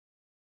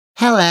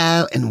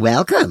Hello and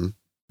welcome.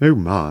 Oh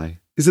my,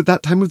 is it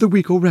that time of the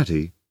week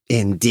already?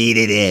 Indeed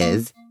it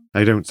is.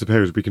 I don't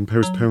suppose we can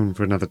postpone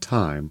for another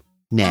time.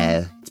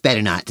 No, it's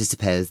better not to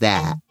suppose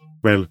that.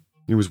 Well,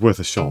 it was worth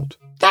a shot.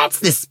 That's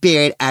the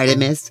spirit,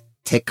 Artemis.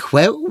 To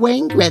quote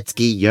Wayne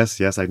Gretzky,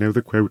 Yes, I know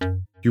the quote.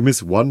 You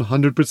miss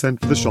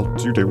 100% for the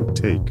shots you don't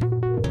take.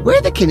 we're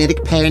the Kinetic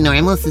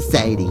Paranormal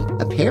Society,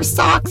 a pair of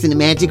socks and a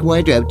magic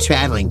wardrobe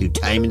traveling through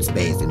time and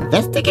space,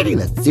 investigating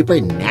the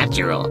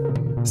supernatural.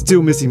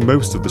 Still missing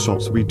most of the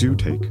shots we do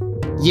take.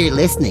 You're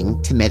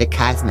listening to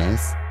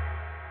Metacosmos.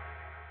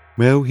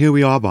 Well, here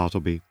we are,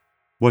 Bartleby.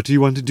 What do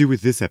you want to do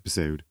with this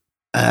episode?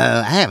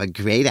 Oh, I have a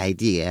great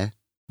idea.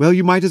 Well,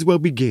 you might as well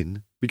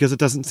begin, because it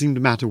doesn't seem to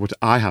matter what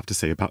I have to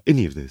say about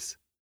any of this.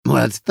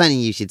 Well, it's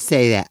funny you should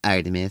say that,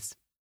 Artemis.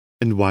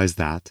 And why's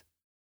that?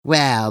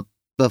 Well,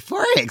 before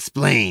I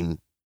explain,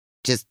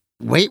 just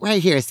wait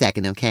right here a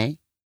second, okay?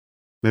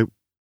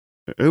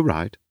 Oh,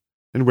 right.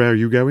 And where are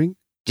you going?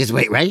 Just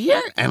wait right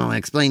here, and I'll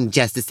explain in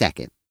just a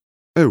second.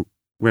 Oh,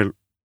 well,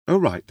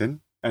 all right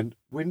then. And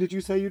when did you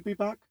say you'd be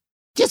back?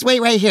 Just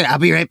wait right here. I'll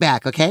be right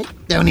back, okay?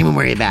 Don't even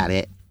worry about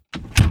it.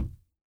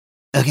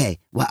 Okay,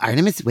 while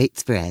Artemis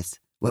waits for us,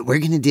 what we're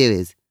going to do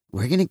is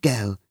we're going to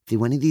go through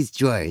one of these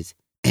drawers,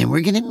 and we're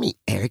going to meet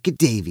Erica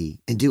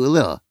Davie and do a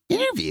little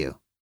interview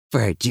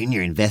for our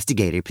junior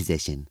investigator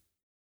position.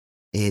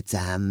 It's,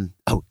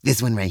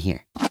 this one right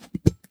here.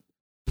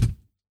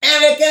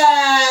 Erica!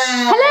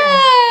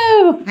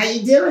 Hello! How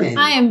you doing?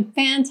 I am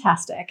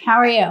fantastic. How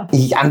are you?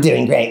 I'm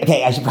doing great.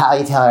 Okay, I should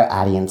probably tell our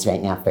audience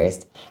right now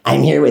first.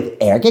 I'm here with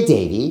Erica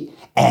Davie,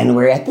 and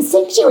we're at the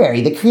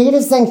sanctuary, the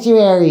creative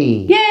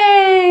sanctuary.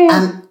 Yay!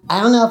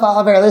 I don't know if all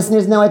of our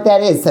listeners know what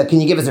that is, so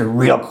can you give us a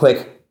real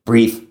quick,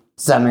 brief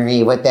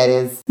summary of what that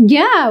is?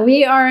 Yeah,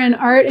 we are an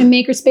art and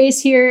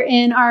makerspace here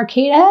in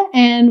Arcata,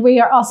 and we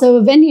are also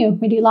a venue.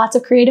 We do lots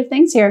of creative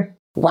things here.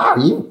 Wow,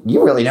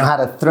 you really know how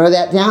to throw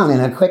that down in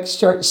a quick,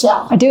 short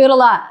shell. I do it a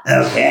lot.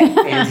 Okay,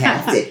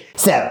 fantastic.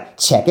 So,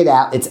 check it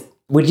out.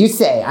 Would you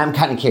say, I'm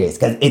kind of curious,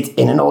 because it's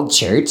in an old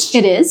church.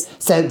 It is.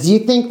 So, do you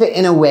think that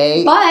in a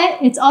way...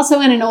 But it's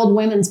also in an old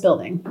women's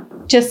building.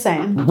 Just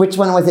saying. Which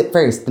one was it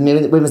first?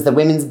 It was the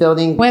women's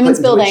building? Women's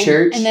put into building. a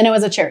church? And then it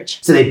was a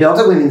church. So they built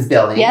a women's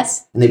building.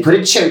 Yes. And they put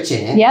a church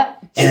in it. Yep.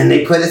 And then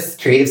they put a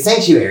creative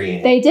sanctuary in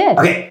it. They did.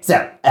 Okay, so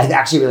I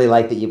actually really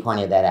like that you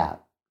pointed that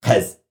out,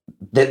 because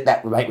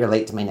that might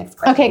relate to my next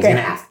question. Okay, great. I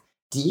was going to ask,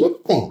 do you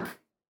think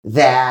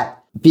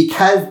that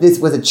because this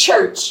was a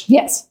church,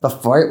 Yes.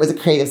 before it was a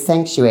creative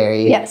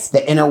sanctuary, Yes.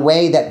 that in a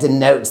way that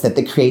denotes that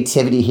the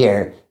creativity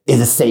here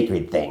is a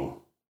sacred thing?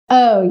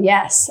 Oh,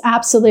 yes,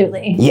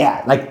 absolutely.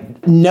 Yeah,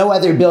 like no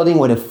other building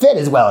would have fit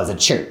as well as a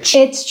church.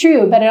 It's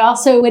true, but it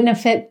also wouldn't have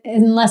fit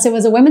unless it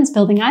was a women's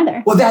building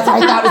either. Well, that's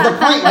I thought was the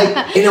point.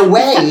 Like, in a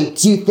way,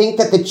 do you think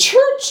that the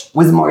church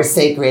was more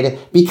sacred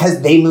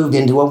because they moved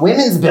into a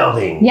women's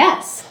building?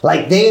 Yes.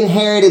 Like, they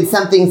inherited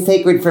something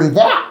sacred from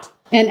that.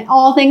 And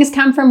all things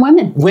come from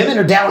women. Women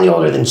are definitely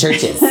older than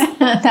churches.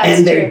 That's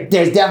and true.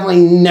 there's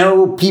definitely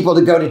no people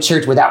to go to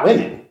church without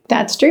women.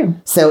 That's true.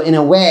 So in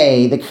a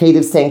way, the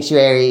creative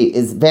sanctuary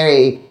is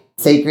very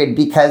sacred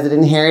because it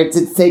inherits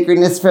its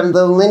sacredness from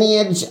the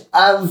lineage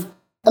of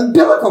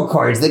umbilical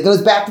cords that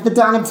goes back to the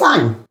dawn of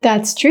time.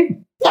 That's true.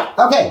 Yeah,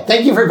 okay.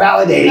 Thank you for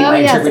validating my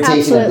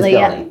interpretation of this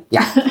building.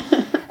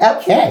 Yeah.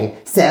 Okay.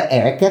 So,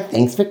 Erica,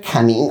 thanks for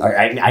coming. Or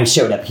I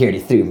showed up here to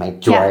through my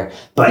drawer. Yeah.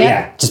 But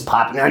Yep. just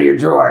popping out of your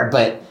drawer.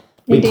 But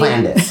we Indeed.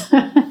 planned this.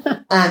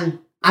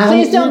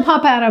 Please don't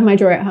pop out of my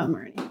drawer at home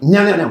or anything.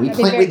 No.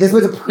 This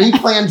was a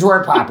pre-planned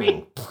drawer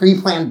popping.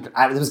 Pre-planned.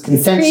 It was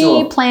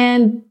consensual.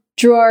 Pre-planned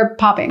drawer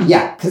popping.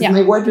 Yeah, because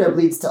my wardrobe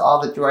leads to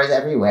all the drawers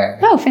everywhere.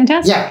 Oh,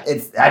 fantastic.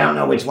 Yeah, I don't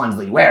know which ones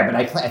lead where, but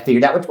I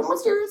figured out which one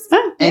was yours.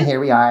 Oh, and here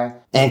we are.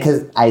 And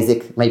because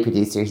Isaac, my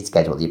producer, he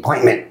scheduled the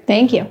appointment.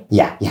 Thank you.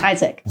 Yeah.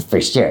 Isaac.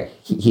 For sure.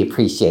 He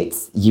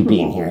appreciates you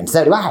being here, and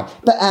so do I.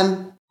 But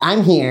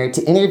I'm here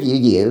to interview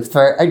you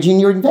for our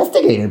junior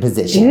investigator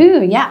position.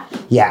 Ooh, yeah.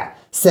 Yeah.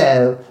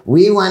 So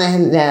we want to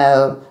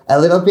know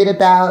a little bit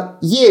about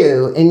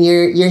you and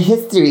your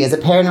history as a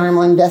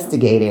paranormal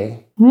investigator.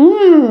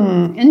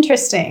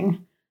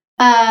 Interesting.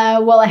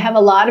 Well, I have a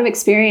lot of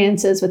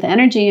experiences with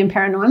energy and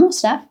paranormal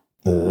stuff.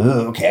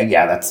 Oh, okay.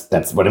 Yeah,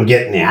 that's what I'm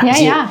getting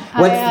at.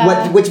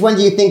 Yeah. Which one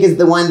do you think is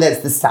the one that's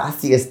the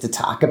sauciest to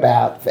talk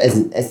about,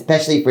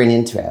 especially for an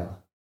intro?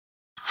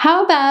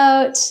 How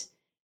about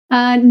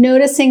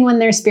noticing when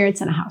there's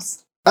spirits in a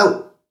house?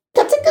 Oh,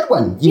 that's a good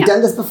one. You've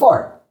done this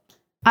before.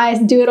 I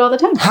do it all the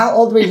time. How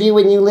old were you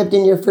when you lived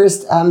in your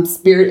first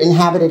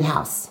spirit-inhabited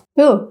house?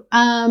 Ooh,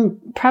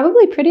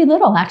 probably pretty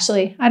little,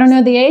 actually. I don't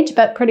know the age,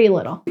 but pretty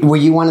little. Were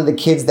you one of the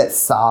kids that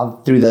saw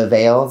through the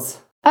veils?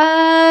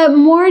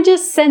 More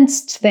just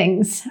sensed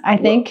things, I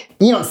think.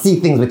 Well, you don't see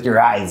things with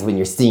your eyes when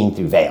you're seeing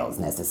through veils,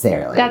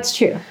 necessarily. That's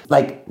true.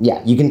 Like,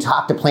 yeah, you can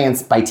talk to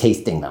plants by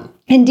tasting them.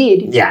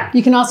 Indeed. Yeah.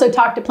 You can also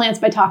talk to plants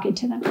by talking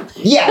to them.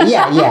 Yeah.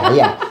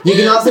 You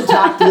can also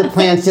talk to the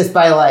plants just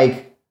by,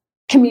 like...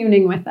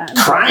 communing with them.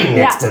 Crying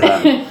next to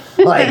them.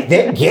 Like,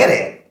 they get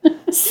it.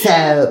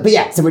 So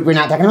we're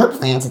not talking about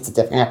plants. It's a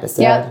different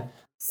episode. Yep.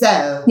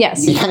 So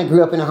Yes. you kind of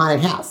grew up in a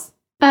haunted house.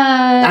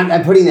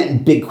 I'm putting that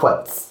in big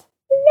quotes.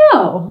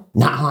 No.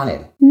 Not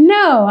haunted.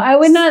 No, I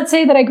would not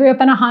say that I grew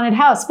up in a haunted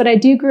house, but I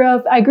grew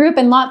up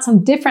in lots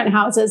of different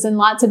houses, and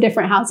lots of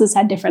different houses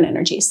had different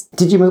energies.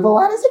 Did you move a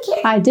lot as a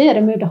kid? I did.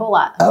 I moved a whole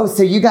lot. Oh,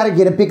 so you got to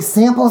get a big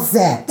sample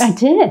set. I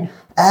did.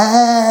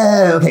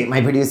 Oh, okay.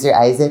 My producer,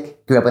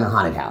 Isaac, grew up in a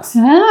haunted house.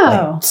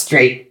 Oh. Like,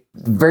 straight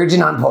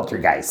virgin on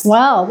poltergeist.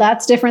 Well,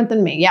 that's different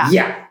than me. Yeah.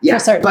 Yeah.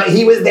 For certain. But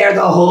he was there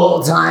the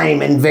whole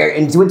time and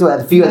he went to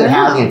a few other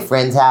houses, like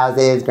friends'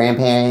 houses,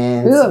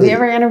 grandparents. Ooh, have you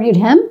ever interviewed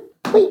him?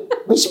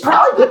 We should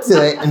probably get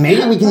to it. And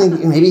maybe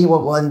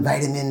we'll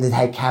invite him in to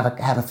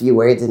have a few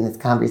words in this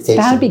conversation.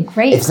 That would be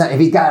great. If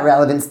he's got a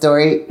relevant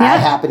story, I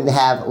happen to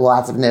have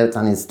lots of notes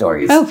on his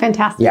stories. Oh,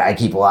 fantastic. Yeah, I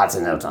keep lots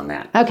of notes on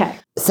that. Okay.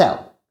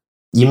 So,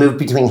 you moved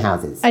between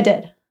houses. I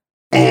did.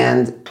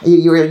 And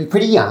you were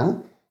pretty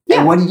young. Yeah.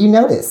 And what did you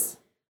notice?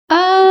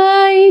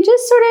 You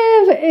just sort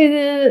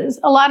of,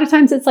 a lot of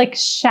times it's like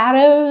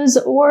shadows,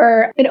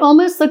 or it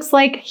almost looks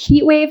like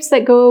heat waves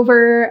that go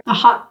over a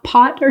hot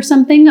pot or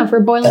something, over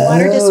boiling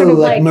water. Just sort of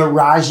like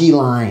mirage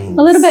lines.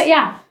 A little bit,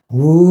 yeah.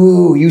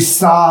 Ooh, you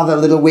saw the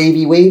little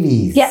wavy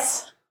wavies.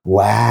 Yes.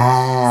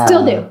 Wow.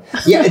 Still do.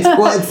 Yeah,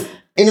 it's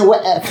in a way,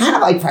 kind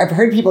of like, I've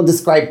heard people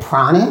describe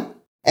prana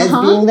as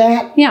being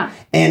that. Yeah.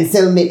 And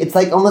so it's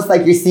like almost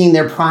like you're seeing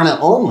their prana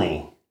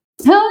only.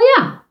 Oh,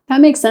 yeah. That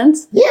makes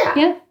sense. Yeah.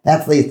 Yeah.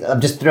 That's at least, I'm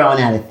just throwing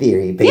out a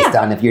theory based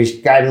on if you're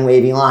describing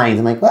wavy lines.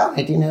 I'm like, well,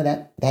 I do know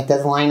that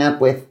does line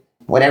up with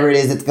whatever it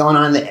is that's going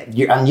on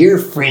on your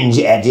fringe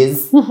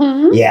edges.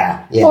 Mm-hmm.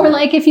 Yeah. Or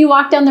like if you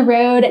walk down the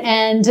road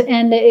and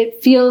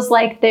it feels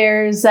like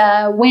there's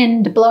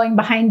wind blowing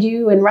behind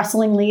you and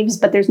rustling leaves,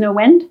 but there's no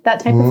wind, that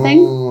type of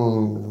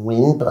thing.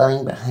 Wind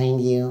blowing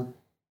behind you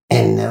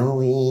and no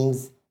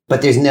leaves,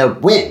 but there's no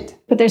wind.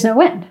 But there's no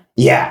wind.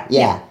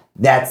 Yeah.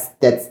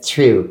 That's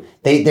true.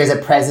 There's a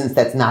presence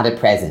that's not a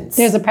presence.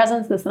 There's a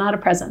presence that's not a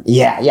presence.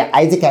 Yeah.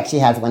 Isaac actually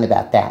has one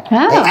about that.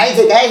 Oh.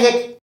 Hey,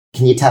 Isaac,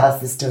 can you tell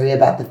us the story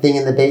about the thing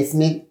in the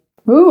basement?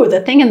 Ooh,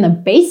 the thing in the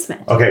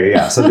basement. Okay,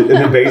 yeah. So in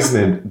the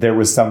basement, there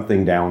was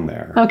something down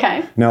there.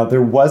 Okay. Now,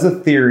 there was a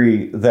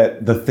theory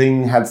that the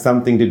thing had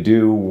something to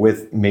do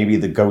with maybe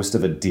the ghost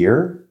of a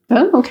deer.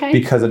 Oh, okay.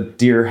 Because a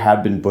deer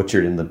had been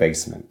butchered in the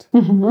basement.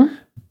 Mm-hmm.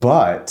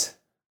 But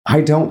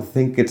I don't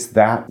think it's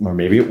that, or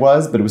maybe it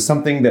was, but it was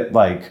something that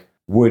like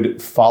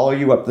would follow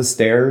you up the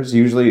stairs.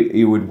 Usually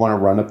you would want to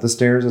run up the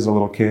stairs as a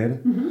little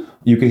kid. Mm-hmm.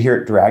 You could hear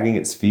it dragging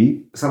its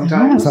feet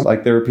sometimes. Oh.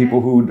 Like there were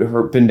people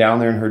who'd been down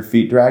there and heard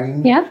feet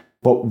dragging. Yeah.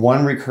 But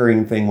one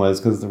recurring thing was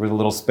because there was a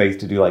little space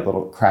to do like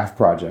little craft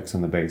projects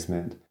in the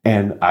basement.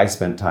 And I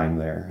spent time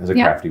there as a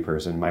crafty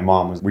person. My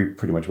mom we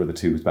pretty much were the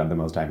two who spent the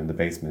most time in the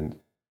basement.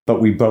 But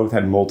we both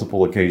had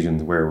multiple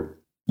occasions where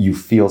you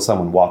feel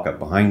someone walk up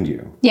behind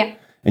you. Yeah.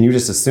 And you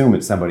just assume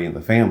it's somebody in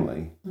the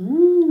family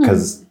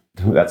because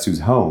that's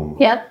who's home.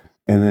 Yep.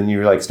 And then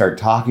you like start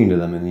talking to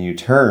them and then you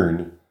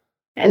turn.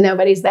 And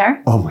nobody's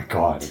there. Oh my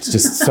God. It's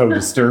just so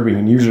disturbing.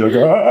 And usually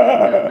like,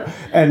 ah!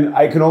 And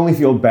I can only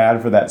feel bad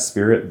for that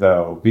spirit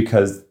though,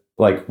 because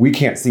like we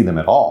can't see them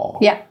at all.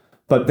 Yeah.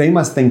 But they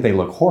must think they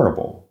look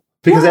horrible.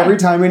 Because every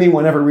time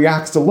anyone ever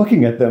reacts to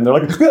looking at them, they're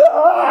like, ah!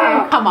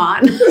 Oh, come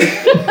on.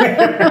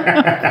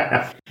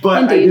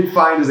 But Indeed. I did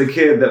find as a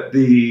kid that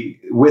the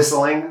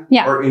whistling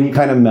or any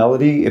kind of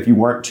melody, if you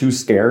weren't too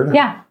scared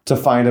to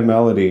find a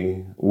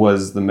melody,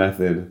 was the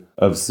method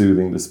of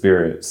soothing the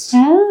spirits.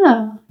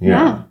 Oh,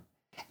 yeah.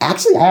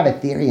 Actually, I have a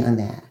theory on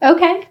that.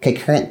 Okay.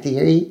 Current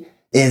theory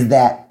is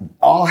that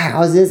all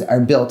houses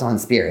are built on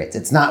spirits.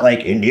 It's not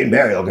like Indian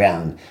burial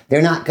ground.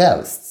 They're not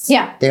ghosts.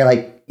 Yeah. They're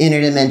like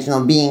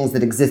interdimensional beings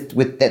that exist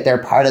that they're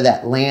part of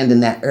that land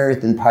and that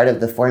earth and part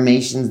of the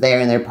formations there,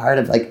 and they're part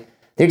of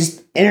they're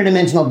just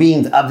interdimensional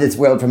beings of this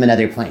world from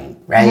another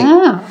plane, right?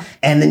 Oh.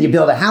 And then you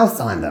build a house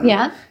on them.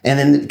 Yeah. And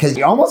then, because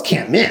you almost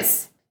can't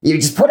miss, you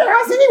just put a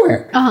house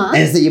anywhere. Uh-huh.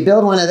 And so you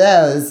build one of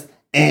those,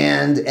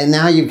 and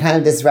now you've kind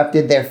of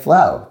disrupted their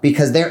flow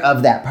because they're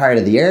of that part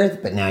of the earth,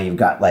 but now you've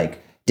got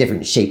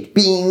different shaped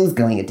beings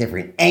going at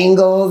different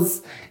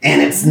angles.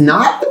 And it's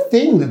not the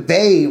thing that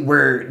they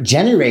were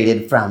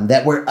generated from,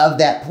 that were of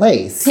that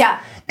place.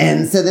 Yeah.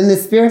 And so then the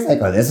spirit's like,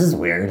 oh, this is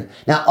weird.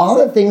 Now, all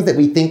the things that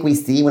we think we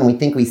see when we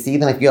think we see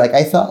them, if you're like,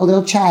 I saw a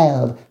little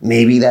child,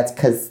 maybe that's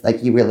because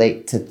you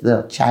relate to the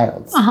little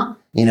child's,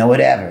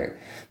 whatever.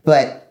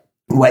 But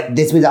what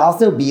this would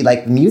also be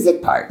the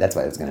music part, that's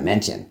what I was going to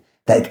mention.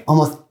 That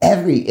almost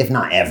every, if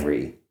not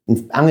every,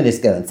 I'm going to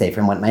just go and say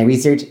from my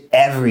research,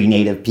 every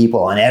native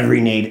people on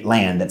every native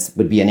land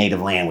would be a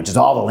native land, which is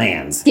all the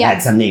lands,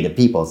 had some native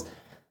peoples.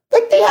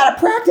 They had a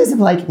practice of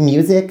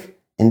music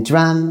and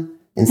drum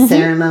and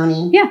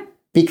ceremony. Yeah.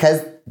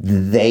 Because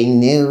they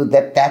knew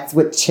that that's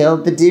what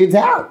chilled the dudes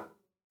out.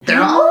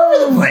 They're all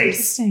over the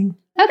place. Interesting.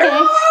 They're Okay.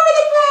 all over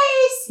the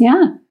place.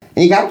 Yeah.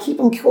 And you got to keep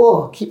them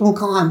cool, keep them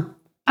calm.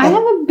 I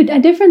have a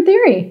different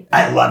theory.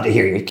 I'd love to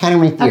hear you. Counter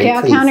my theory, Okay,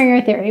 I'll please. counter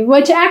your theory,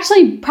 which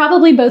actually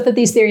probably both of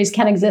these theories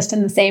can exist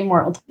in the same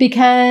world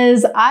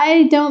because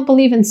I don't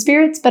believe in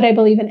spirits, but I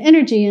believe in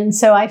energy. And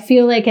so I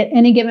feel like at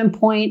any given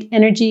point,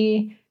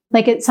 energy,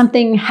 like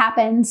something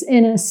happens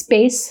in a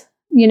space,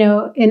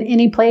 in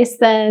any place,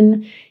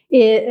 then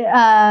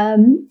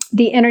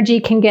the energy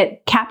can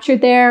get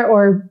captured there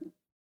or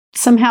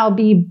somehow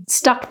be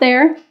stuck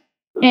there.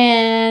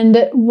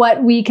 And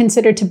what we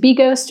consider to be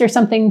ghosts or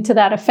something to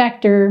that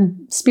effect or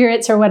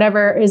spirits or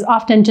whatever is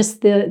often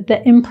just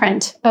the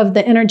imprint of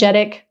the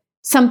energetic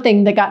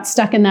something that got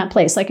stuck in that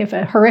place. Like if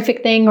a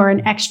horrific thing or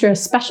an extra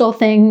special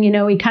thing,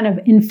 we kind of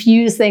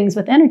infuse things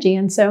with energy.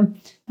 And so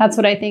that's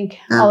what I think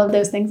all of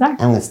those things are. I'm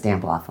going to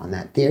stamp off on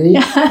that theory.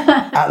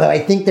 Although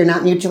I think they're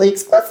not mutually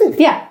exclusive.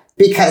 Yeah.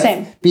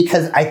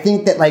 Because I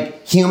think that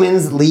like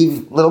humans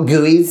leave little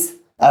gooeys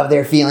of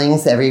their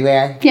feelings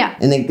everywhere. Yeah.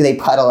 And they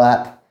puddle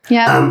up.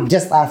 Yeah.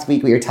 Just last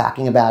week, we were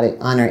talking about it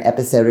on our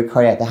episode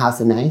recorded at the House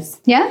of Nice.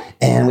 Yeah.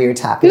 And we were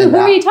talking Who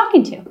about... were you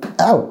talking to?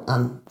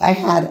 Oh, I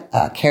had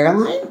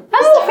Caroline.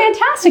 Oh,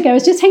 fantastic. I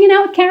was just hanging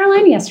out with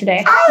Caroline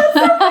yesterday.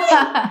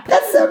 Oh,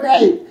 that's so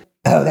great.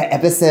 Oh, that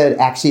episode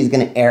actually is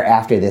going to air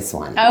after this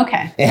one.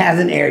 Okay. It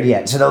hasn't aired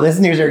yet. So the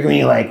listeners are going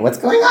to be like, what's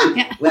going on?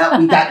 Yeah. Well,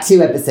 we got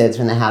 2 episodes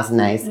from the House of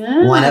Nice.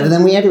 Oh. One of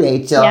them we had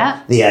Rachel.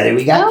 Yeah. The other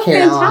we got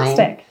Caroline.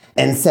 Fantastic.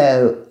 And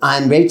so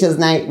on Rachel's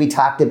night, we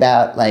talked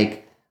about like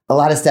a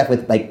lot of stuff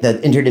with like the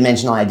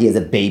interdimensional ideas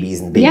of babies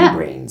and baby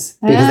brains.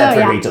 Because that's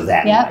where Rachel's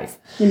at in life.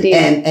 Indeed.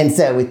 And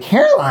so with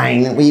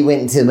Caroline, we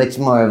went into much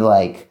more of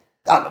like,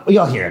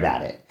 you'll hear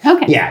about it.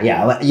 Okay.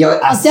 Yeah.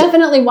 I'll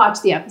definitely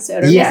watch the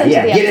episode or listen to the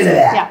episode. Get into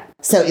that. Yeah.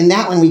 So in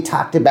that one, we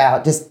talked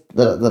about just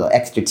little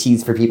extra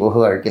tease for people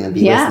who are going to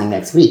be listening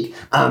next week.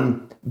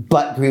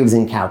 Butt grooves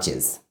and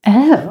couches.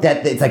 Oh.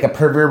 That it's like a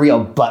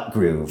proverbial butt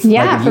groove.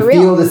 Yeah, like if you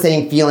feel the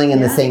same feeling in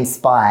the same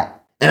spot.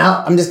 And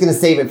I'm just going to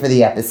save it for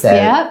the episode.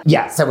 Yep.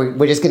 Yeah, so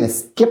we're just going to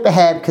skip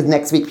ahead because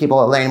next week people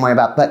will learn more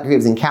about butt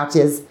grooves and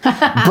couches.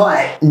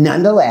 But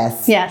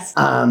nonetheless, yes,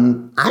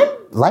 I'm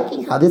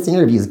liking how this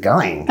interview is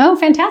going. Oh,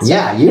 fantastic.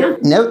 Yeah,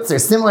 your notes are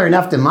similar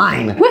enough to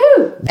mine.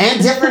 Woohoo!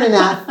 And different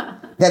enough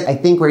that I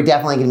think we're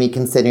definitely going to be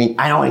considering,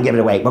 I don't want to give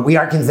it away, but we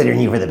are considering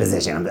you for the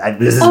position.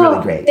 This is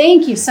really great.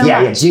 Thank you so much.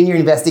 Yeah, junior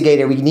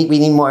investigator. We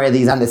need more of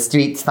these on the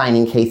streets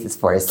finding cases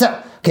for us.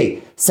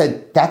 So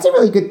that's a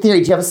really good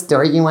theory. Do you have a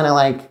story you want to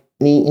like,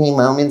 any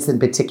moments in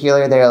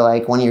particular that are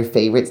like one of your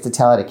favorites to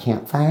tell at a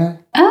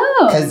campfire?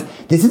 Oh. Because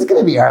this is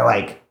going to be our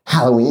like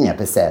Halloween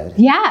episode.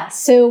 Yeah.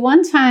 So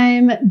one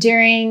time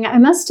during, I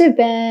must have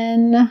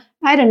been,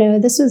 I don't know,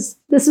 this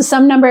was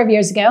some number of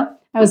years ago.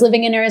 I was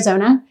living in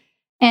Arizona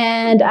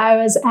and I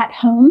was at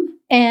home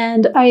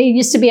and I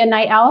used to be a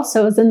night owl.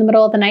 So it was in the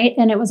middle of the night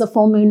and it was a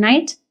full moon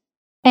night.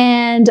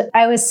 And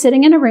I was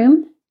sitting in a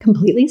room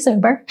completely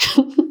sober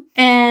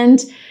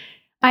and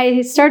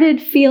I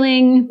started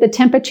feeling the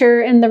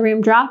temperature in the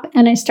room drop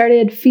and I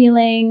started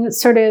feeling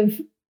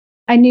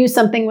I knew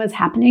something was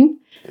happening.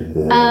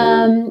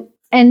 And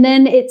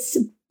then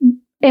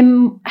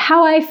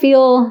how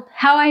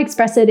I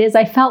express it is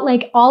I felt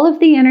like all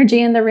of the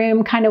energy in the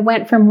room kind of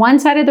went from one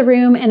side of the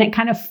room and it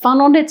kind of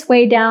funneled its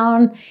way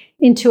down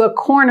into a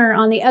corner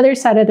on the other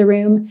side of the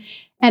room.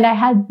 And I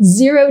had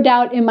zero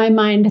doubt in my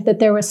mind that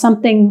there was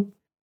something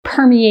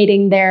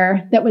permeating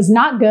there that was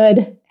not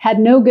good, had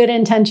no good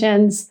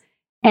intentions,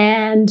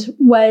 and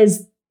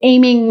was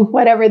aiming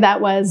whatever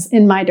that was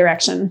in my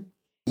direction.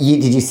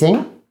 Did you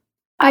sing?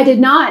 I did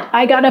not.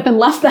 I got up and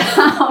left the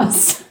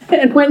house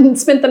and went and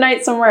spent the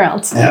night somewhere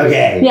else.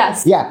 Okay.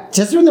 Yes. Yeah,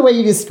 just from the way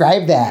you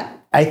described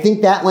that, I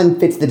think that one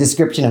fits the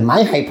description of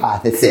my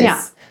hypothesis.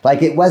 Yeah.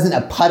 Like it wasn't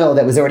a puddle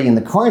that was already in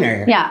the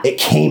corner. Yeah. It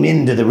came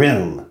into the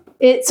room.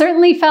 It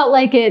certainly felt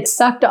like it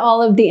sucked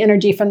all of the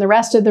energy from the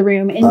rest of the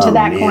room into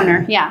that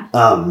corner. Yeah.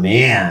 Oh,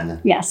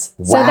 man. Yes.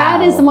 Wow. So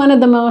that is one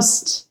of the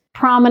most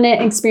prominent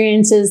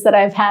experiences that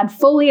I've had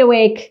fully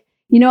awake.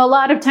 A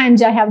lot of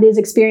times I have these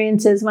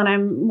experiences when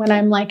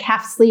I'm like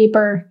half asleep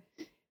or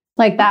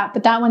like that,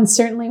 but that one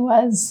certainly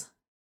was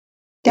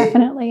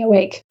definitely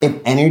awake.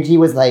 If energy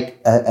was like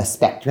a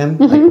spectrum,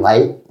 like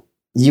light,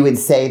 you would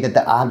say that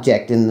the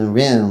object in the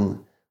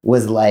room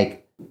was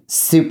like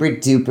super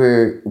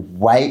duper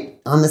white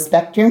on the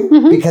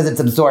spectrum because it's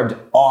absorbed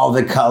all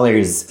the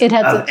colors of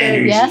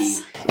energy.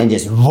 Yes. And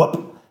just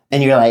whoop.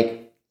 And you're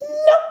like,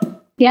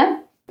 nope. Yeah.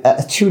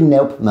 A true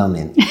nope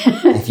moment,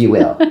 if you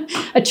will.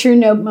 A true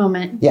nope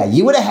moment. Yeah,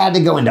 you would have had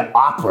to go into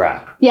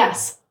opera.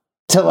 Yes.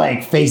 To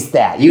like face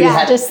that.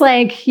 Just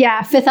like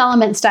Fifth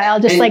Element style,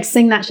 just like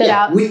sing that shit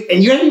out.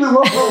 And you haven't even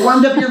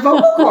warmed up your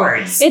vocal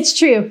cords. It's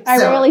true.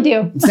 I really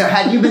do. So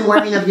had you been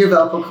warming up your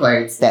vocal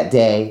cords that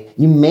day,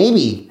 you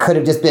maybe could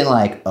have just been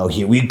like, oh,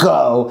 here we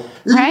go.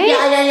 Right?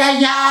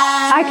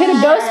 Yeah. I could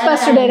have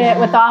Ghostbustered it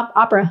with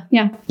opera.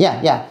 Yeah.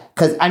 Yeah.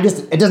 Because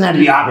it doesn't have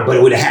to be opera, but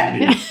it would have had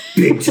to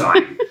be big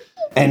time.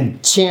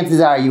 And chances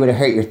are you would have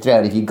hurt your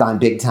throat if you'd gone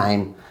big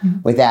time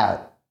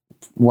without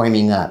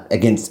warming up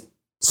against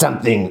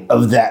something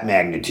of that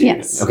magnitude.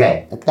 Yes.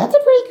 Okay. That's a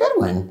pretty good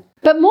one.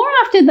 But more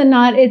often than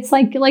not, it's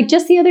like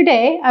just the other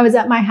day, I was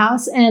at my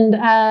house and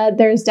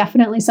there's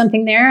definitely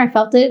something there. I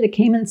felt it. It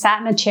came and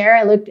sat in a chair.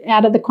 I looked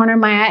out of the corner of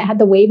my eye. It had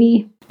the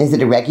wavy. Is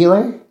it a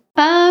regular?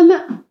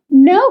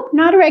 Nope,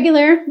 not a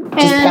regular.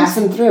 Just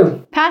passing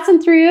through.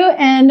 Passing through.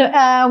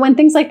 And when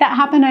things like that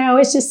happen, I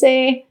always just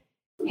say,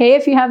 hey,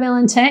 if you have ill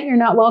intent, you're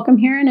not welcome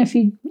here. And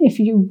if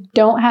you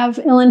don't have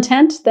ill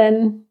intent,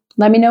 then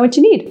let me know what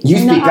you need. You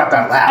speak up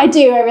out loud. I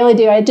do. I really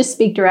do. I just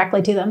speak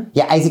directly to them.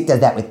 Yeah, Isaac does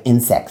that with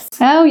insects.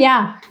 Oh,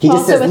 yeah. He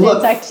just says, with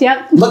look, insects.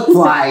 Yep. Look,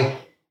 fly,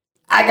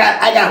 I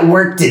got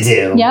work to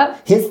do.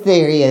 Yep. His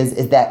theory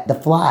is that the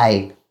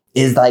fly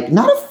is like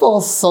not a full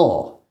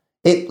soul.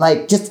 It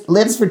like just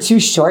lives for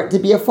too short to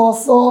be a full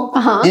soul.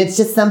 Uh-huh. And it's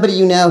just somebody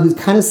you know who's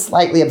kind of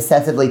slightly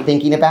obsessively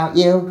thinking about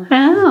you.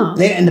 Oh.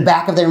 In the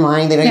back of their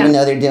mind, they don't even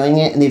know they're doing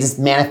it. And they just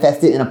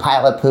manifest it in a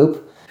pile of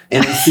poop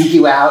and then seek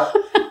you out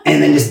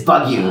and then just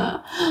bug you.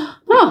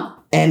 Oh.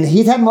 And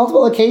he's had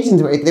multiple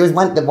occasions where there was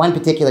one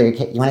particular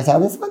occasion. You want to tell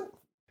this one?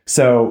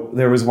 So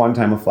there was one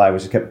time a fly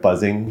just kept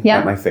buzzing Yeah.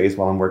 at my face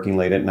while I'm working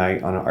late at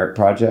night on an art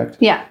project.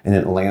 Yeah. And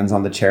it lands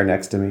on the chair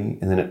next to me.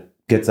 And then it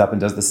gets up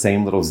and does the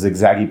same little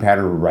zigzaggy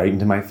pattern right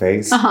into my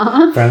face.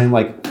 Uh-huh. Finally, I'm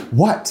like,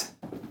 what?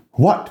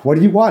 What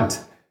do you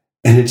want?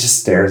 And it just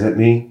stares at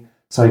me.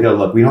 So I go,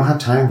 look, we don't have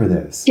time for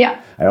this.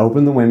 Yeah. I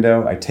open the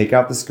window. I take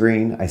out the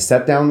screen. I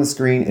set down the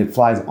screen. It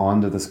flies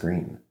onto the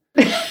screen.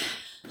 And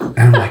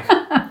I'm like,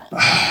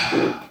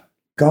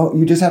 go.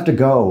 You just have to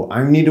go.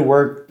 I need to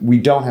work. We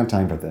don't have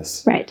time for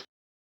this. Right.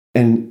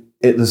 And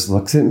it just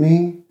looks at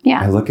me.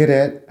 Yeah. I look at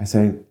it. I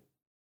say,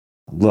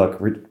 look,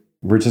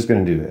 we're just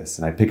going to do this.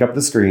 And I pick up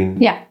the screen.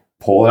 Yeah.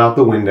 Pull it out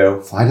the window.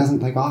 Fly doesn't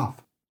take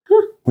off.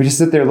 Huh. We just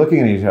sit there looking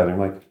at each other. I'm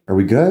like, are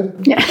we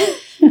good? Yeah.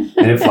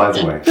 And it flies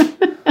away.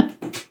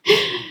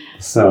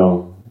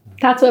 So.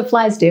 That's what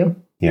flies do.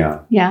 Yeah.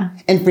 Yeah.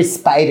 And for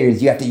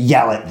spiders, you have to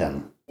yell at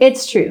them.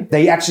 It's true.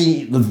 You have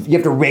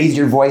to raise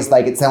your voice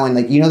like it's someone,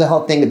 like, you know, the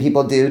whole thing that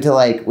people do to,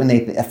 like, when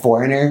a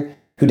foreigner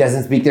who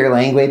doesn't speak their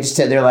language,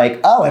 so they're like,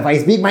 oh, if I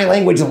speak my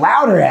language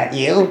louder at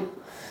you,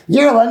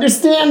 you'll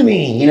understand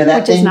me. You know that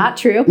Which thing? is not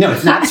true. No,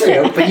 it's not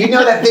true. But you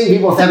know that thing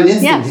people have an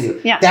instinct to do.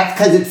 Yeah. That's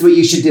because it's what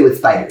you should do with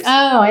spiders.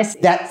 Oh, I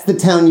see. That's the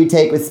tone you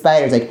take with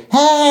spiders. Like,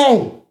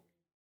 hey,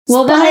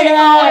 Well, then I spider!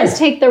 always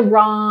take the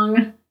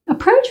wrong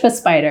approach with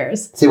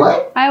spiders. See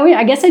what?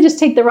 I guess I just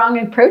take the wrong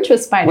approach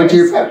with spiders. What's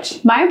your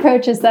approach? My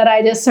approach is that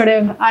I just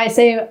I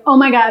say, oh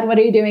my God, what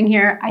are you doing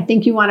here? I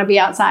think you want to be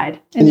outside.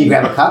 And you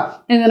grab a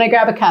cup? And then I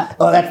grab a cup.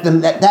 Oh, that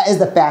is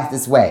the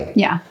fastest way.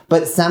 Yeah.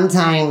 But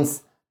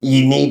sometimes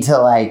you need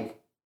to,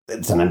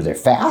 sometimes they're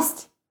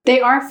fast. They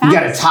are fast. You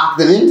got to talk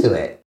them into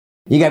it.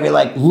 You got to be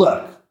like,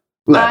 look,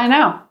 I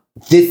know.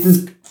 this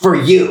is for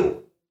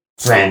you,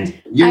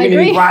 friend. You're I going to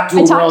agree. be brought to a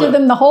I world talked to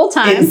them the whole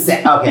time.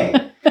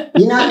 Okay.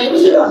 You know, maybe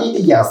you don't need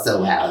to yell so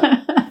loud.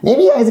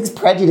 Maybe Isaac's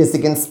prejudice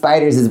against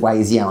spiders is why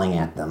he's yelling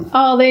at them.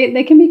 Oh,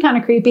 they can be kind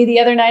of creepy. The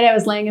other night I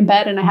was laying in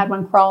bed and I had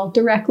one crawl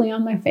directly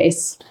on my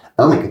face.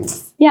 Oh my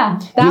goodness. Yeah,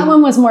 that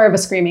one was more of a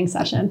screaming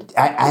session.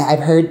 I've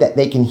heard that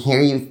they can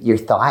hear your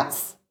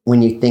thoughts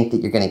when you think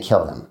that you're going to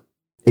kill them.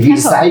 If you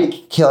decide to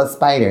kill a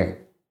spider,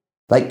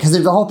 because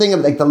there's a whole thing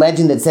of the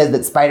legend that says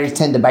that spiders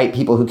tend to bite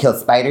people who kill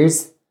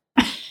spiders.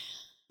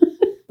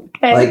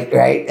 Okay.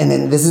 Right? And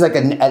then this is a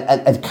kind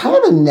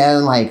of a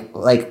known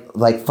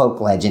like folk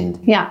legend.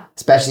 Yeah.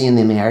 Especially in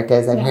the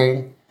Americas, I've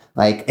heard.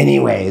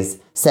 Anyways,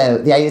 so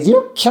the idea is you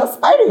don't kill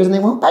spiders and they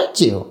won't bite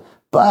you.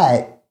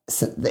 But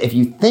if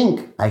you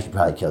think, I should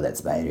probably kill that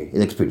spider, it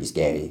looks pretty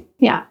scary.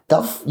 Yeah.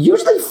 They'll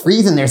usually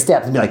freeze in their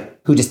steps and be like,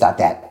 who just thought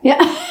that? Yeah.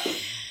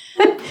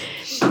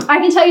 I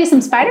can tell you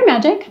some spider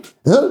magic.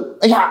 Oh,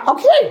 yeah,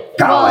 okay.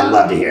 I'd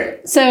love to hear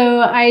it. So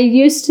I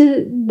used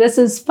to, this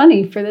is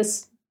funny for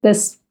this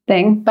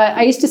thing, but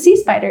I used to see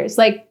spiders,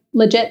 like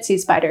legit see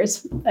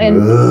spiders.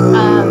 And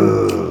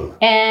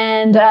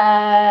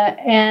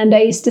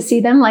I used to see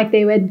them like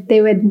they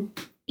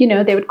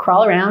would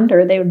crawl around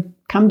or they would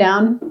come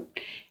down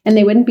and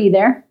they wouldn't be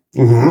there.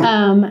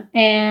 Mm-hmm.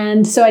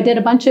 And so I did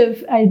a bunch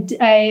of,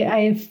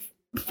 I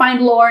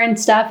find lore and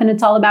stuff, and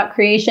it's all about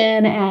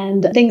creation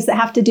and things that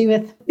have to do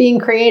with being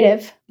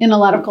creative in a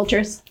lot of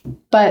cultures.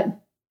 But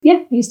yeah,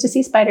 I used to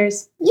see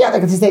spiders. Yeah,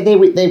 like I say,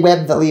 they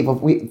web the weave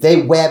of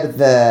they web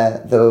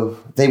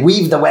they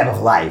weave the web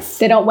of life.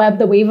 They don't web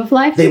the weave of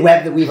life. They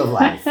web the weave of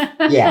life.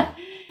 Yeah,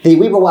 they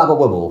weeble wobble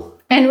wibble.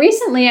 And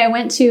recently I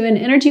went to an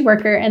energy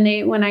worker,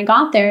 and when I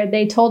got there,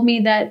 they told me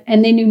that,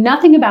 and they knew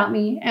nothing about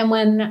me. And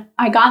when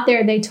I got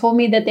there, they told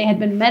me that they had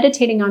been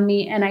meditating on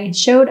me, and I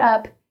showed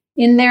up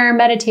in their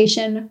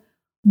meditation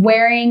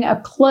wearing a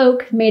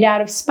cloak made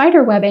out of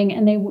spider webbing,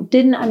 and they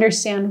didn't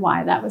understand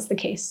why that was the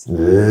case.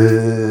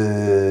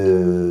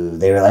 Ooh.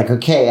 They were like,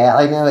 okay, all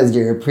I know is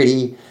you're a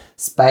pretty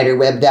spider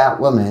webbed out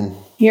woman.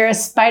 You're a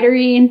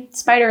spidery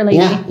spider lady.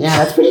 Yeah,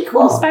 that's pretty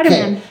cool.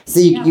 Spider-Man. Okay. So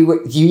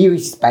you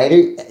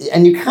spider,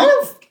 and you kind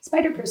of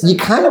spider person. You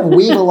kind of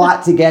weave a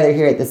lot together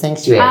here at the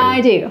sanctuary.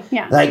 I do,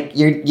 yeah. Like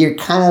you're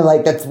kind of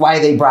like, that's why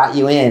they brought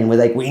you in.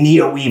 With we need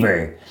a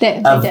weaver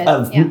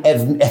of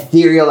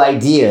ethereal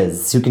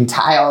ideas who can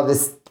tie all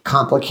this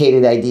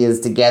complicated ideas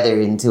together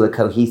into a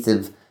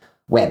cohesive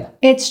web.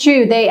 It's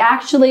true. They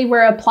actually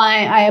were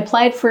applying. I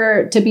applied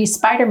to be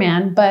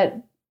Spider-Man, but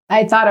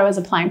I thought I was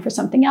applying for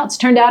something else.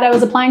 Turned out I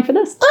was applying for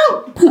this.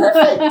 Oh,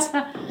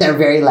 perfect. They're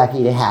very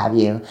lucky to have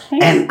you.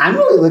 Thanks. And I'm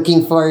really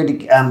looking forward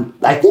to,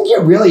 I think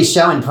you're really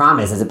showing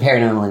promise as a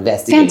paranormal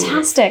investigator.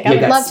 Fantastic. I You've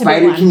would got love to be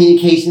spider one.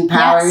 communication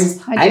powers.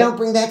 Yes, I do. I don't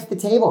bring that to the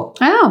table.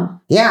 Oh.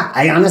 Yeah,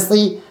 I don't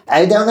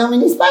know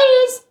many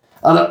spiders.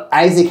 Although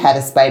Isaac had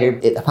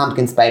a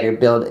pumpkin spider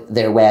build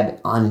their web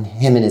on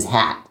him and his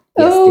hat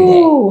yesterday.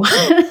 Oh.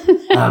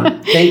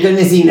 Thank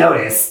goodness he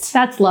noticed.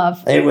 That's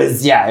love. It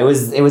was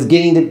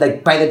getting to,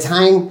 like, by the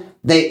time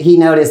that he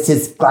noticed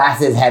his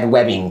glasses had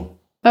webbing,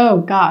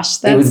 Oh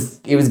gosh. it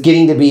was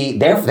getting to be,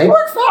 they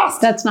work fast.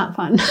 That's not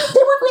fun. They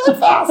work really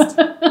fast.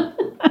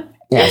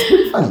 Yeah, it's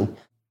pretty funny,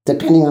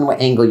 depending on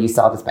what angle you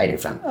saw the spider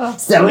from. Oh.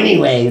 So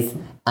anyways, do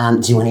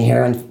you want to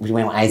hear one? Do you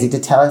want Isaac to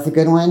tell us a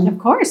good one? Of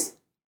course.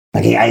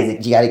 Okay,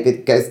 Isaac, you got a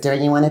good ghost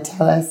story you want to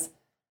tell us?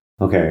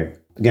 Okay.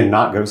 Again,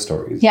 not ghost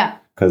stories. Yeah.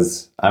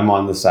 Because I'm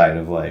on the side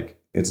of like,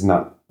 it's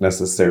not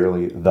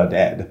necessarily the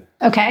dead.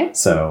 Okay.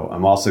 So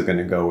I'm also going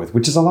to go with,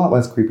 which is a lot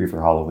less creepy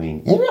for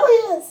Halloween. It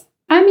really is.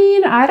 I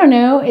mean, I don't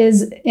know.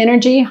 Is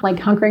energy like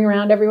hunkering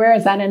around everywhere?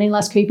 Is that any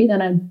less creepy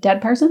than a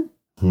dead person?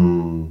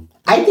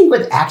 I think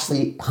what's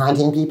actually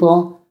haunting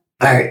people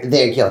are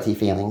their guilty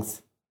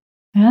feelings.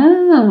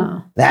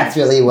 Oh. That's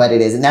really what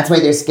it is. And that's why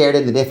they're scared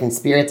of the different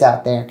spirits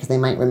out there, because they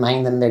might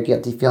remind them their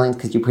guilty feelings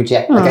because you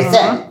project. Like I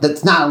said,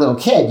 that's not a little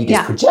kid. You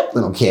just project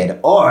little kid.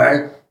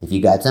 Or if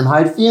you got some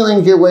hard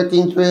feelings you're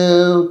working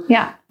through.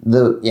 Yeah.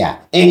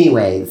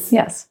 Anyways.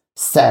 Yes.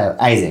 So,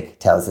 Isaac,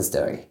 tell us a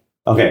story.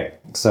 Okay.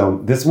 So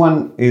this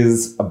one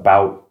is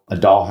about a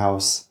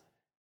dollhouse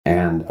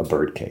and a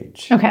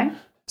birdcage. Okay.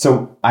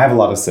 So I have a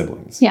lot of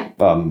siblings. Yeah.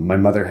 My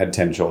mother had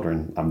 10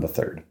 children. I'm the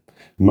third.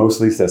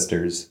 Mostly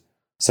sisters.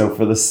 So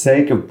for the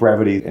sake of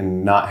brevity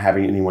and not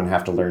having anyone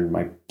have to learn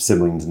my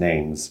siblings'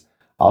 names,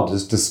 I'll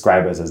just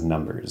describe us as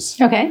numbers.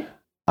 Okay.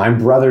 I'm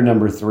brother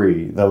number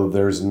 3, though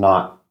there's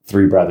not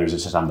 3 brothers.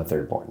 It's just I'm the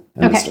third born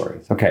in the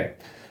story. Okay.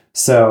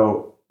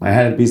 So I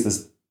had to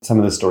piece some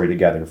of the story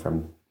together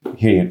from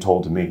hearing it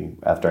told to me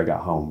after I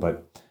got home.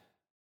 But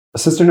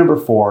sister number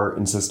 4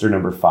 and sister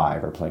number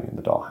 5 are playing in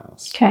the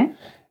dollhouse. Okay.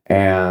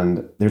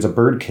 And there's a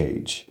bird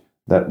cage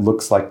that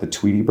looks like the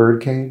Tweety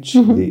bird cage,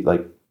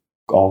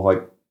 all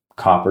like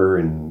copper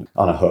and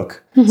on a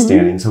hook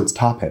standing. So it's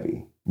top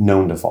heavy,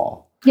 known to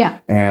fall. Yeah.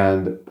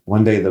 And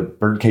one day the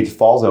bird cage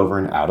falls over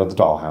and out of the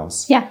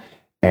dollhouse. Yeah.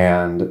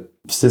 And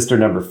sister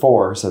number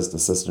 4 says to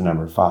sister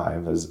number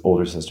 5, as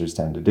older sisters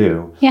tend to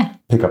do,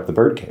 pick up the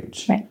bird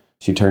cage. Right.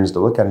 She turns to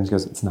look at it and she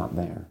goes, it's not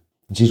there.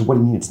 And she's, what do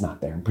you mean it's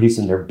not there? And pretty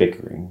soon they're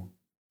bickering,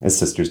 as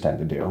sisters tend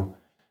to do.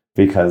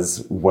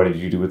 Because what did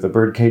you do with the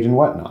bird cage and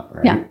whatnot,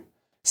 right? Yeah.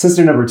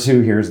 Sister number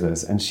 2 hears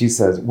this and she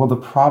says, well, the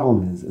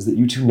problem is that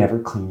you two never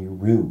clean your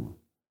room.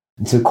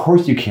 And so, of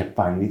course, you can't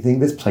find anything.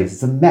 This place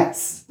is a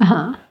mess.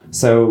 Uh-huh.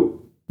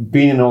 So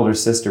being an older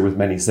sister with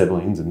many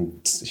siblings,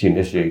 and she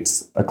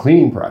initiates a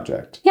cleaning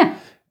project. Yeah.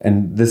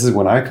 And this is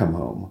when I come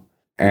home.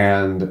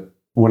 And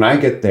when I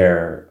get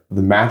there,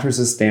 the mattress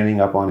is standing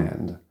up on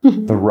end.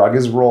 Mm-hmm. The rug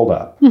is rolled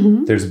up.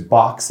 Mm-hmm. There's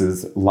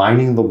boxes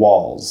lining the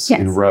walls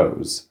in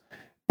rows.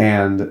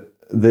 And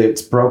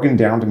it's broken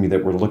down to me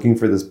that we're looking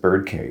for this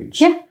bird cage.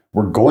 Yeah.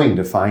 We're going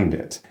to find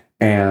it.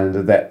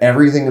 And that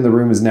everything in the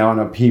room is now on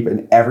a peep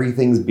and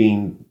everything's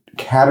being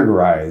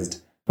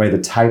categorized by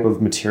the type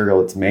of material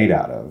it's made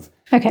out of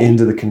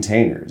into the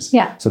containers.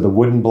 Yeah. So the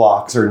wooden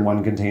blocks are in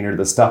one container,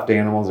 the stuffed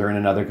animals are in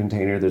another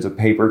container, there's a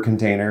paper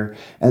container,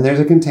 and there's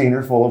a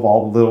container full of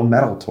all the little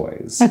metal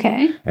toys.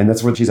 Okay. And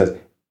that's what she says.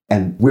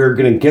 And we're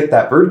going to get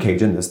that bird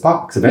cage in this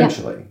box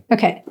eventually. Yeah.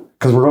 Okay.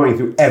 Because we're going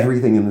through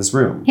everything in this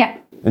room. Yeah.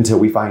 Until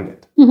we find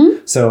it.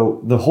 Mm-hmm.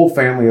 So the whole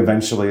family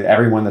eventually,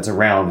 everyone that's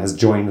around has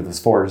joined this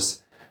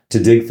force to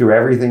dig through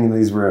everything in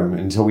these rooms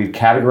until we've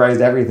categorized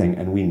everything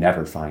and we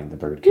never find the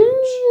bird cage.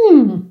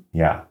 Mm.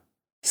 Yeah.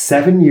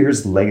 7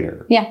 years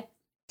later,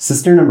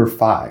 sister number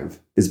 5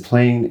 is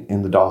playing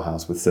in the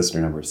dollhouse with sister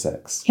number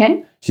 6.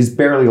 Okay. She's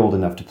barely old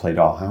enough to play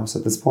dollhouse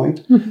at this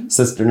point. Mm-hmm.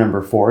 Sister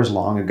number 4 is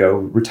long ago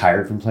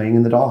retired from playing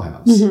in the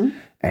dollhouse. Mm-hmm.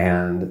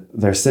 And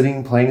they're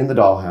sitting playing in the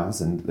dollhouse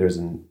and there's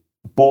a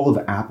bowl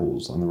of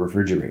apples on the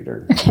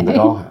refrigerator in the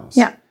dollhouse.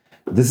 Yeah.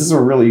 This is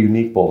a really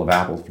unique bowl of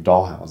apples for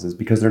dollhouses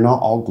because they're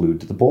not all glued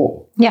to the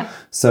bowl. Yeah.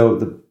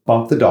 So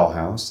bump the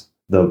dollhouse,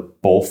 the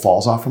bowl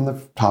falls off from the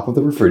top of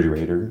the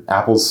refrigerator,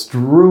 apples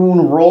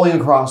strewn, rolling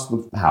across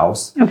the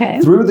house,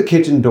 through the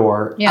kitchen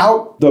door,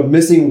 out the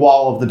missing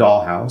wall of the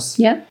dollhouse.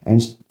 Yep.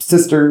 And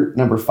sister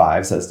number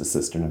 5 says to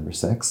sister number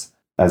 6,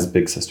 as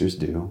big sisters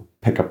do,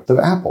 pick up the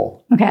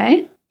apple.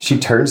 Okay. She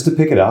turns to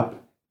pick it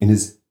up and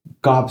is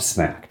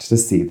gobsmacked to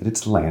see that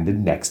it's landed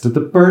next to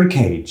the bird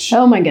cage.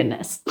 Oh my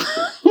goodness.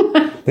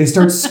 They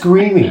start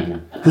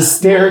screaming,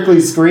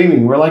 hysterically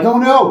screaming. We're like, oh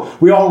no,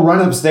 we all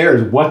run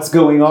upstairs. What's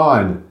going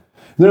on? And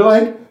they're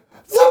like,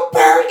 the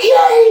bird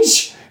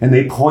cage! And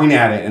they point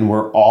at it and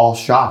we're all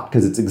shocked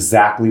because it's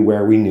exactly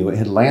where we knew it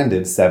had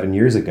landed 7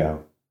 years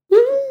ago.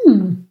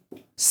 Mm.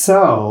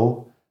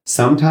 So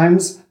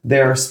sometimes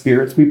there are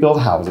spirits we build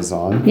houses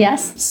on.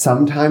 Yes.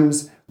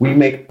 Sometimes we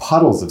make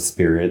puddles of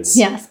spirits.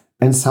 Yes.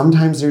 And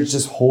sometimes there's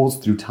just holes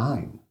through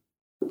time.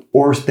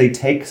 Or they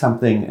take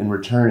something and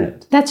return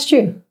it. That's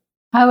true.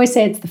 I always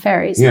say it's the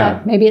fairies,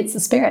 but maybe it's the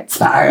spirits.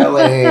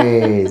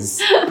 Fairways.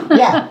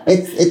 Yeah,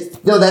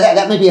 it's no,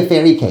 that might be a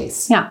fairy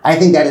case. Yeah. I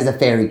think that is a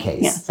fairy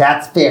case. Yes.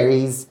 That's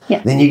fairies.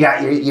 Yeah. Then you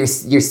got your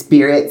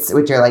spirits,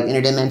 which are like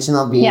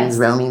interdimensional beings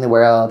roaming the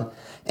world.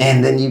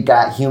 And then you've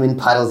got human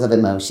puddles of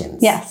emotions.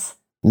 Yes.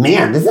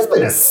 Man, this has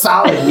been a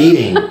solid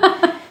meeting.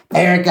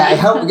 Erica, I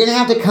hope we're going to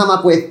have to come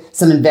up with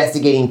some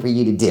investigating for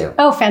you to do.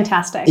 Oh,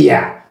 fantastic.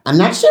 Yeah. I'm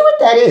not sure what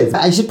that is.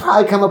 I should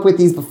probably come up with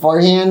these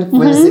beforehand. Do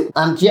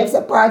you have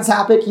some broad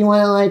topic you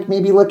want to like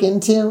maybe look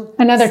into?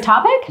 Another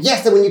topic?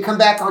 Yeah, so when you come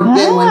back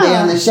again one day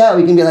on the show,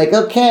 we can be like,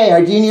 okay,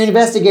 our junior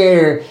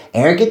investigator,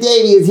 Erica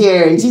Davie, is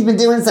here, and she's been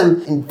doing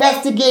some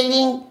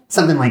investigating.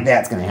 Something like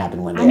that's going to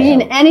happen one day. I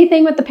mean,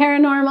 anything with the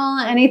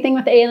paranormal, anything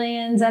with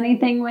aliens,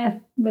 anything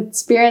with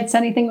spirits,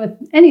 anything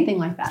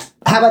like that.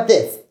 How about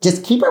this?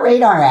 Just keep a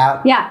radar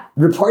out. Yeah.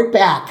 Report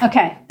back.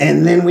 Okay.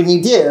 And then when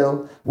you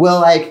do,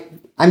 we'll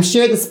I'm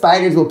sure the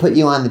spiders will put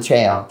you on the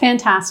trail.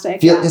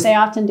 Fantastic. Just they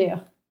often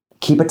do.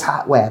 keep a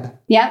taut web.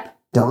 Yep.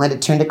 Don't let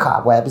it turn to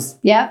cobwebs.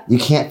 Yep. You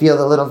can't feel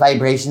the little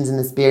vibrations in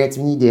the spirits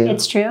when you do.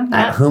 It's true.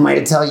 Yep. Who am I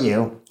to tell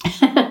you?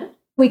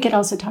 We could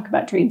also talk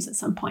about dreams at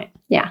some point.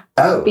 Yeah.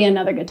 Oh. Be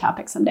another good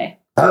topic someday.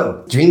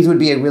 Oh, dreams would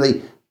be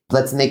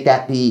let's make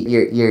that be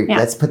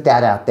let's put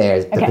that out there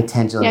as the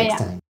potential next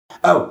time.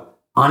 Oh,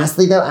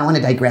 honestly though, I want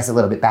to digress a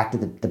little bit back to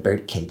the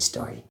birdcage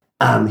story.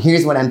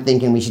 Here's what I'm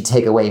thinking we should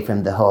take away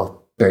from the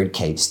whole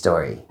birdcage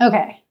story.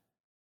 Okay.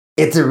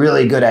 It's a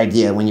really good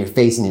idea when you're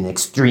facing an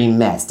extreme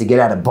mess to get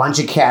out a bunch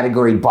of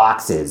category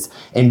boxes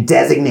and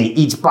designate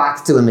each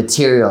box to a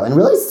material and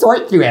really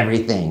sort through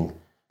everything.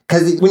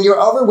 Because when you're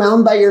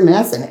overwhelmed by your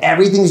mess and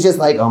everything's just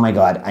like, oh my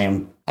God,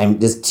 I'm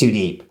just too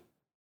deep.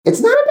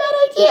 It's not a bad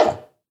idea.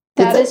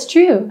 That is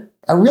true.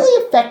 A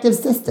really effective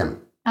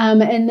system.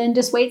 And then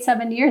just wait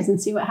 7 years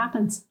and see what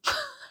happens.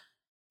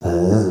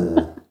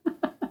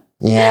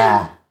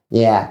 Yeah.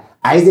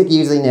 Isaac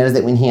usually knows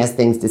that when he has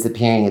things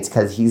disappearing, it's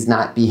because he's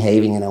not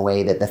behaving in a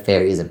way that the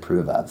fairies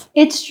approve of.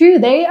 It's true.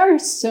 They are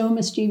so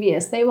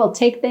mischievous. They will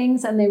take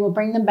things and they will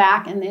bring them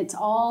back, and it's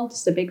all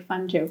just a big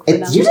fun joke for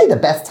them. It's usually the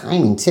best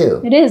timing, too.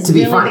 It is. To be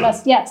really funny. The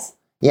best. Yes.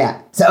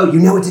 Yeah. So you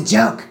know it's a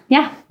joke.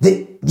 Yeah.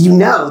 That you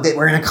know that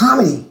we're in a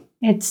comedy.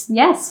 Yes.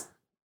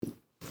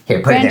 Here,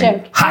 put Grand it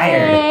in. joke.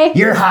 Hired. Yay.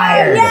 You're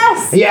hired.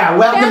 Yes. Yeah,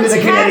 welcome to the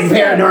Kinetic Fantastic.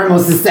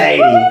 Paranormal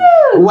Society.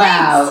 Woo,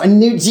 wow, thanks. a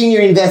new junior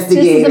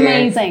investigator. This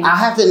is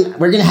amazing.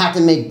 We're gonna have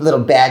to make little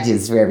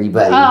badges for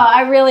everybody. Oh,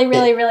 I really,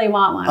 really, really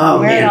want one. Oh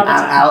Wear it man, all the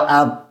time.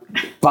 I'll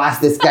boss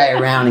this guy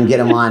around and get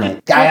him on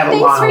it. I have a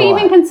Thanks long for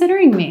even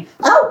considering me.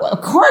 Oh,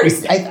 of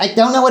course. I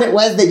don't know what it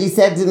was that you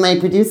said to my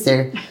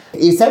producer.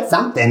 You said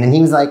something, and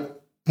he was like,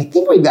 I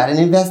think we've got an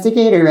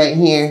investigator right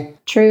here.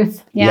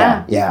 Truth.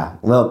 Yeah. Yeah.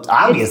 Well,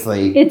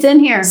 obviously. It's in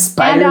here.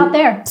 And out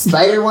there.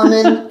 Spider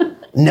Woman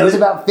knows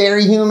about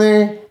fairy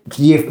humor.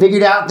 You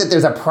figured out that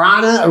there's a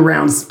prana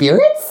around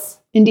spirits?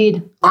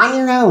 Indeed. On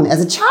your own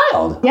as a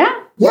child. Yeah.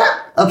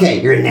 Yeah.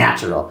 Okay, you're a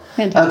natural.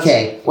 Fantastic.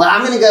 Okay, well,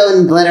 I'm going to go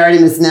and let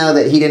Artemus know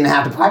that he didn't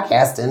have to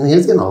podcast, and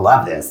he's going to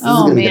love this. This is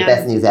going to be the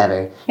best news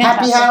ever. Fantastic.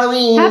 Happy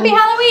Halloween. Happy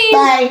Halloween.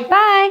 Bye.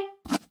 Bye.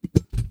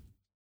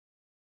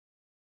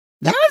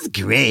 That was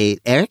great.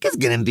 Erica's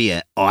going to be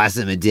an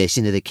awesome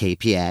addition to the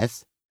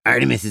KPS.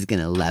 Artemis is going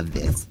to love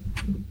this.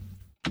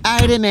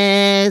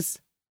 Artemis!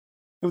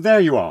 Oh, there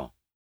you are.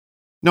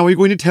 Now, are you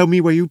going to tell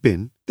me where you've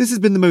been? This has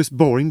been the most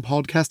boring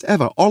podcast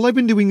ever. All I've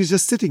been doing is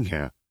just sitting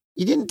here.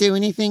 You didn't do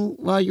anything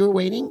while you were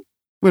waiting?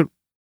 Well,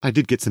 I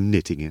did get some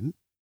knitting in.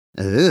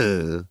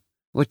 Oh,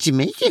 what you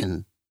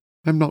making?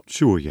 I'm not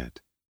sure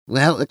yet.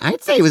 Well,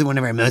 I'd say it was one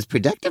of our most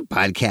productive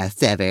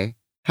podcasts ever.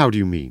 How do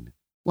you mean?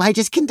 Well, I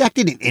just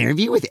conducted an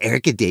interview with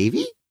Erica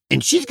Davie,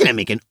 and she's going to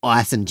make an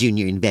awesome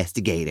junior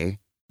investigator.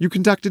 You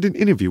conducted an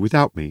interview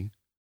without me?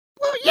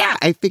 Well, yeah,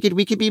 I figured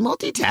we could be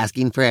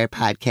multitasking for our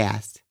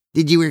podcast.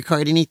 Did you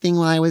record anything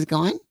while I was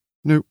gone?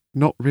 No,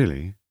 not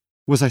really.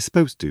 Was I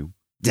supposed to?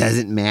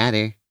 Doesn't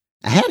matter.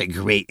 I had a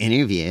great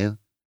interview.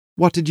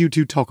 What did you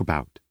two talk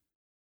about?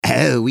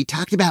 Oh, we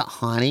talked about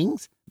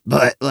hauntings,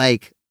 but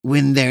like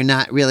when they're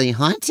not really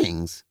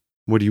hauntings.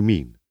 What do you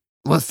mean?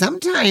 Well,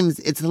 sometimes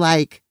it's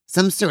like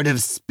some sort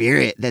of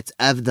spirit that's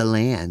of the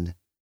land.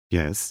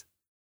 Yes.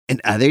 And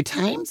other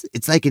times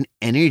it's like an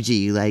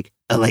energy, like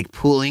a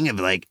pooling of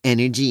like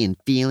energy and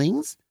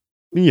feelings.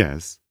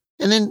 Yes.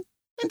 And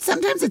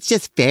sometimes it's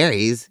just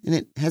fairies, and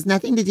it has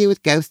nothing to do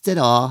with ghosts at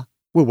all.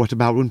 Well, what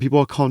about when people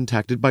are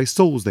contacted by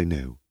souls they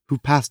know,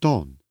 who've passed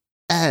on?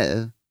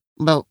 Oh,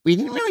 well, we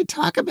didn't really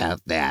talk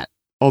about that.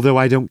 Although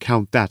I don't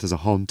count that as a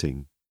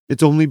haunting.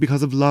 It's only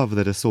because of love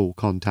that a soul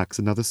contacts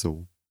another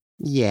soul.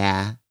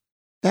 Yeah,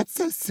 that's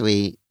so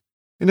sweet.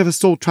 And if a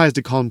soul tries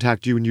to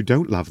contact you and you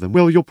don't love them,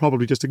 well, you'll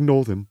probably just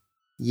ignore them.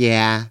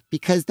 Yeah,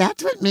 because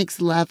that's what makes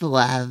love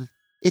love.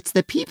 It's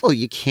the people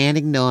you can't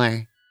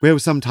ignore. Well,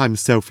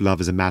 sometimes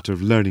self-love is a matter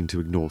of learning to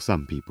ignore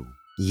some people.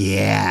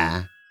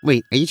 Yeah.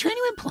 Wait, are you trying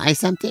to imply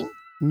something?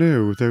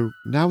 No, though,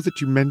 now that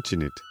you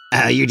mention it,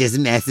 Oh, you're just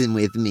messing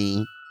with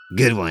me.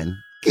 Good one.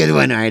 Good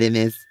one,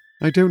 Artemis.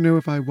 I don't know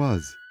if I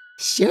was.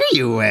 Sure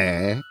you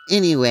were.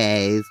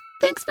 Anyways,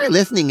 thanks for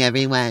listening,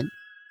 everyone.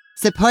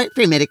 Support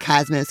for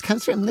Metacosmos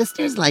comes from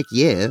listeners like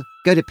you.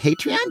 Go to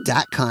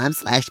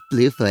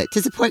patreon.com/Bluefoot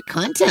to support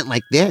content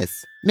like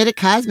this.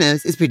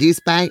 Metacosmos is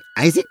produced by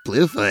Isaac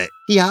Bluefoot.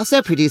 He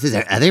also produces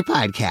our other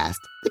podcast,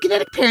 the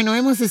Kinetic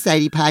Paranormal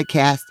Society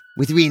podcast,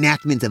 with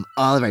reenactments of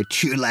all of our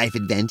true life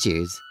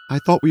adventures. I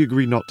thought we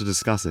agreed not to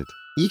discuss it.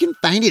 You can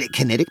find it at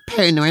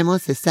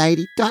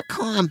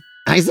kineticparanormalsociety.com.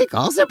 Isaac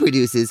also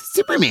produces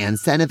Superman,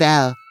 Son of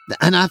El, the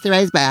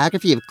unauthorized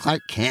biography of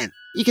Clark Kent.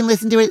 You can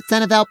listen to it at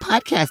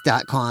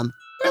sonoflpodcast.com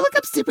or look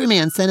up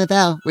Superman, Son of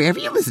El wherever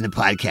you listen to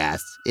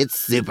podcasts. It's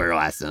super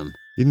awesome.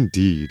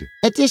 Indeed.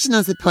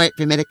 Additional support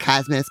for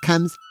Metacosmos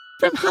comes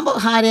from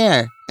Humboldt Hot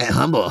Air at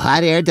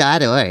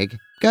HumboldtHotAir.org.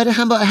 Go to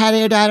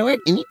HumboldtHotAir.org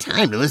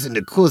anytime to listen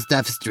to cool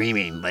stuff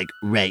streaming, like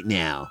right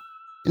now.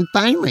 And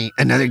finally,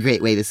 another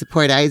great way to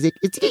support Isaac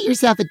is to get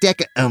yourself a deck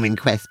of Omen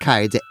Quest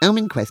cards at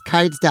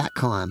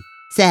OmenQuestCards.com.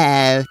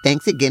 So,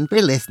 thanks again for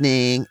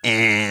listening,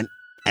 and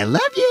I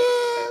love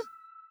you!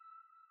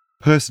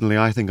 Personally,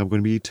 I think I'm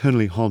going to be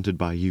eternally haunted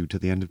by you to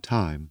the end of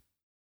time.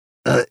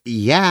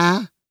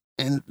 Yeah,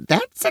 and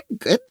that's a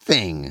good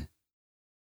thing.